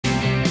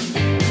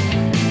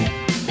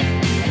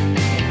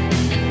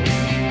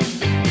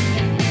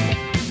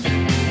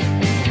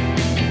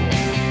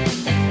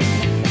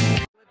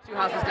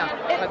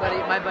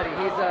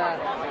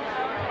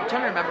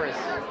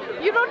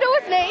You don't know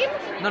his name?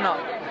 No.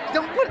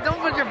 Don't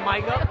put your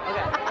mic up.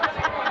 Okay.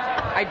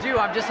 I do.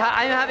 I'm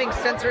having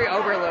sensory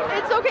overload.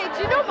 It's okay.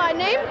 Do you know my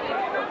name?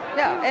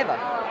 Yeah, Eva.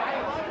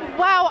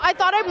 Wow, I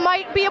thought I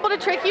might be able to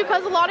trick you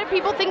because a lot of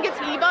people think it's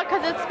Eva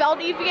because it's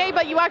spelled EVA,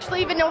 but you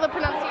actually even know the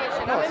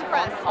pronunciation. No, I'm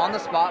impressed. On the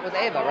spot with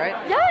Ava, right?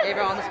 Yes.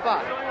 Ava on the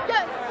spot.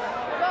 Yes.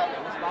 Well,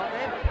 On the spot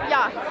with Ava.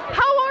 yeah.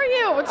 How are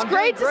you? It's I'm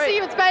great doing to see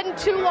you. It's been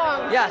too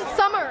long. Yes. It's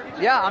summer.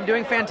 Yeah, I'm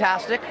doing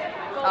fantastic.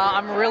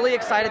 I'm really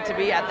excited to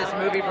be at this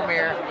movie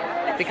premiere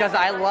because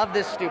I love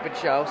this stupid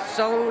show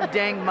so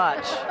dang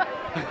much.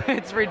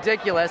 It's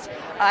ridiculous.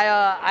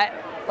 I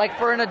like,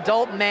 for an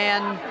adult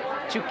man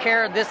to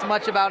care this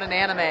much about an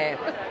anime,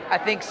 I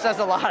think says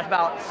a lot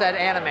about said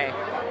anime.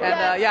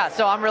 And yeah,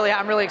 so I'm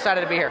really excited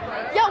to be here.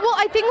 Yeah, well,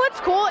 I think what's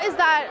cool is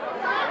that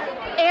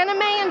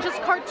anime and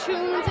just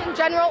cartoons in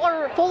general,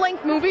 or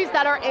full-length movies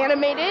that are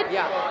animated,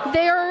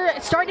 they're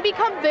starting to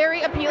become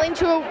very appealing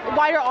to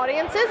wider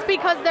audiences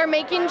because they're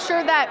making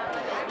sure that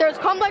there's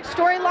complex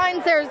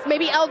storylines, there's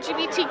maybe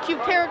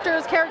LGBTQ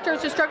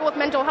characters who struggle with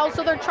mental health,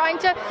 so they're trying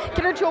to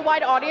cater to a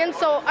wide audience.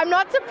 So I'm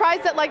not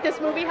surprised that like this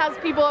movie has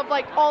people of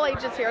like all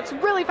ages here. It's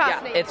really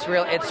fascinating.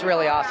 Yeah, it's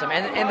really awesome.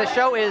 And the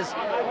show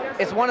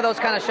it's one of those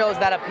kind of shows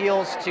that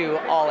appeals to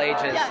all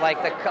ages. Yes.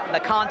 Like the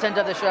content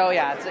of the show,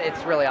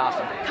 it's really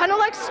awesome. Kind of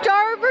like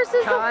Star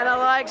versus... Kind of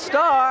like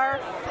Star.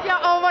 Yeah,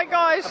 oh my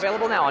gosh.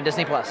 Available now on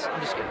Disney Plus.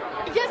 I'm just kidding.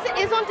 Yes, it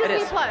is on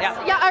Disney Plus.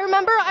 Yeah, I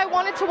remember I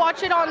wanted to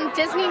watch it on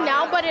Disney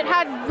Now, but it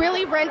had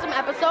really random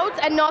episodes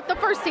and not the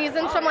first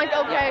season, so I'm like,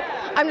 okay,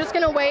 I'm just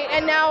gonna wait.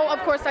 And now, of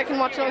course, I can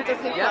watch it on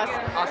Disney Plus.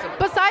 Awesome.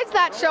 Besides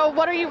that show,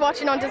 what are you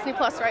watching on Disney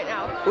Plus right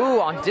now?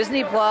 Ooh, on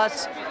Disney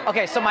Plus.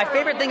 Okay, so my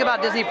favorite thing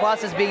about Disney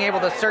Plus is being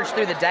able to search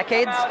through the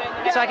decades,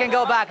 so I can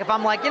go back. If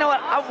I'm like, you know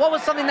what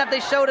was something that they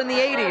showed in the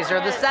 80s or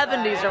the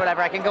 70s or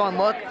whatever, I can go and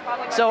look.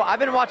 So I've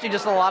been watching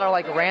just a lot of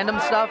like random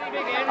stuff.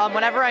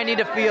 Whenever I need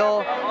to feel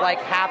like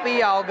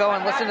happy, I'll go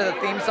and listen to the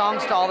theme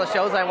songs to all the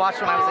shows I watched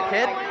when I was a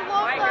kid.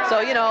 So,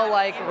 you know,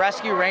 like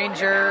Rescue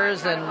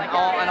Rangers and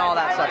all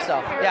that stuff. So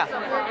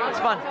yeah, it's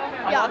fun.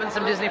 I'm loving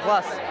some Disney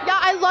Plus. Yeah,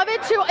 I love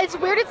it too. It's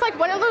weird. It's like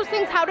one of those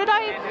things. How did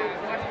I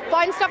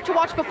find stuff to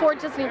watch before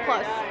Disney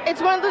Plus?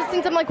 It's one of those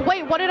things I'm like,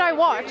 wait, what did I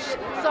watch?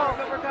 So,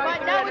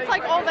 but now it's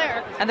like all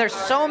there. And there's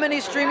so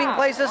many streaming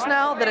places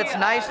now that it's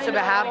nice to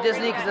have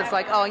Disney because it's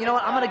like, oh, you know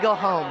what? I'm gonna go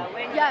home.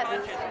 Yes.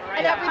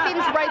 And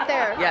everything's right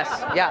there. Yes.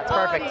 Yeah, it's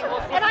perfect.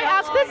 And I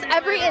ask this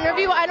every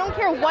interview. I don't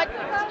care what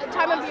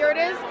time of year it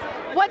is.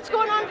 What's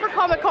going on for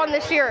Comic-Con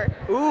this year?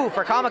 Ooh,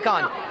 for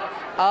Comic-Con.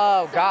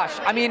 Oh gosh.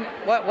 I mean,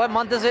 what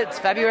month is it? It's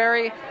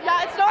February.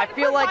 Yeah, it's not.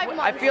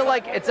 I feel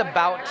like it's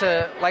about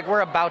to, like,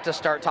 we're about to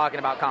start talking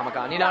about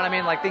Comic-Con. You know what I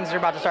mean? Like, things are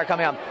about to start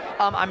coming up.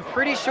 I'm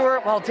pretty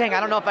sure. Well, dang, I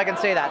don't know if I can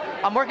say that.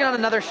 I'm working on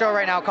another show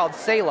right now called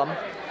Salem.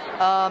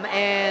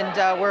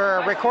 And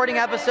we're recording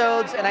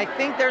episodes, and I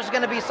think there's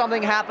going to be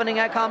something happening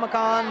at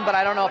Comic-Con, but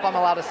I don't know if I'm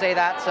allowed to say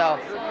that, so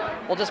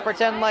we'll just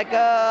pretend like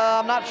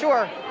I'm not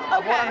sure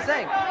of what I'm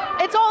saying.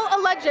 It's all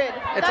alleged.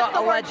 It's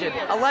all alleged.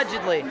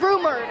 Allegedly.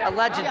 Rumored.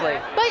 Allegedly.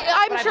 Yeah. But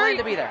I'm sure. I plan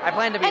to be there. I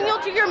plan to be there. And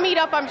you'll do your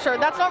meetup, I'm sure.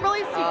 That's not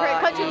really a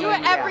secret because you do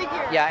it every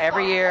year. Yeah,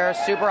 every year.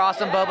 Super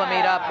awesome boba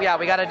meetup. Yeah,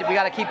 we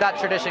gotta keep that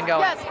tradition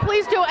going. Yes,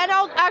 please do. And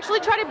I'll actually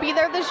try to be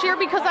there this year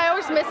because I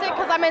always miss it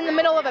because I'm in the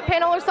middle of a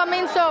panel or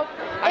something. So.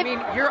 I mean,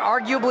 you're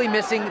arguably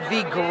missing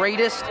the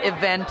greatest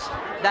event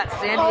that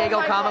San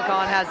Diego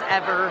Comic-Con has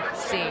ever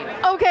seen.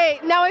 Okay,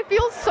 now I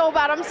feel so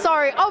bad. I'm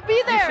sorry. I'll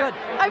be there. You should.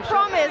 I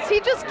promise. He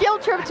just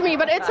guilt-tripped me,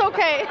 but it's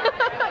okay.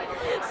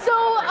 So,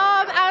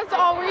 as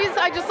always,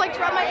 I just like to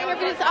wrap my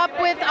interviews up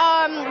with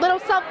little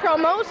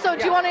self-promo. So,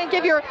 do you want to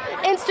give your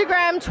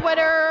Instagram,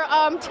 Twitter,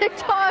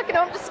 TikTok?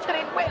 No, I'm just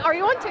kidding. Wait, are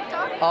you on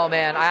TikTok? Oh,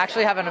 man. I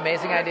actually have an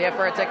amazing idea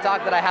for a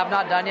TikTok that I have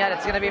not done yet.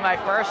 It's going to be my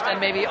first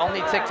and maybe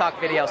only TikTok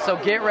video, so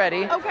get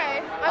ready.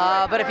 Okay.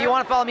 But if you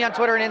want to follow me on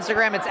Twitter and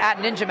Instagram, it's at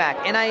Ninjamac,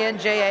 Ninjamac.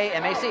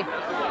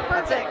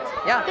 That's it.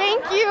 Yeah.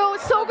 Thank you.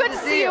 So good to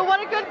see you. What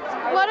a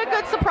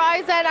good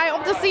surprise, and I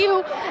hope to see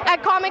you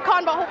at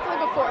Comic-Con, but hopefully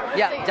before.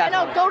 Yeah, definitely. And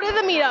I'll go to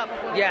the meetup.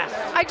 Yes.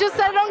 I just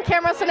said it on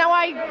camera, so now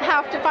I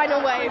have to find a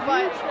way,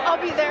 but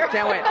I'll be there.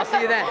 Can't wait. I'll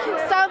see you then.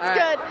 Sounds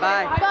right. good.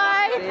 Bye.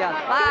 Bye. See ya.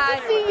 Bye.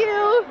 Good to see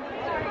you.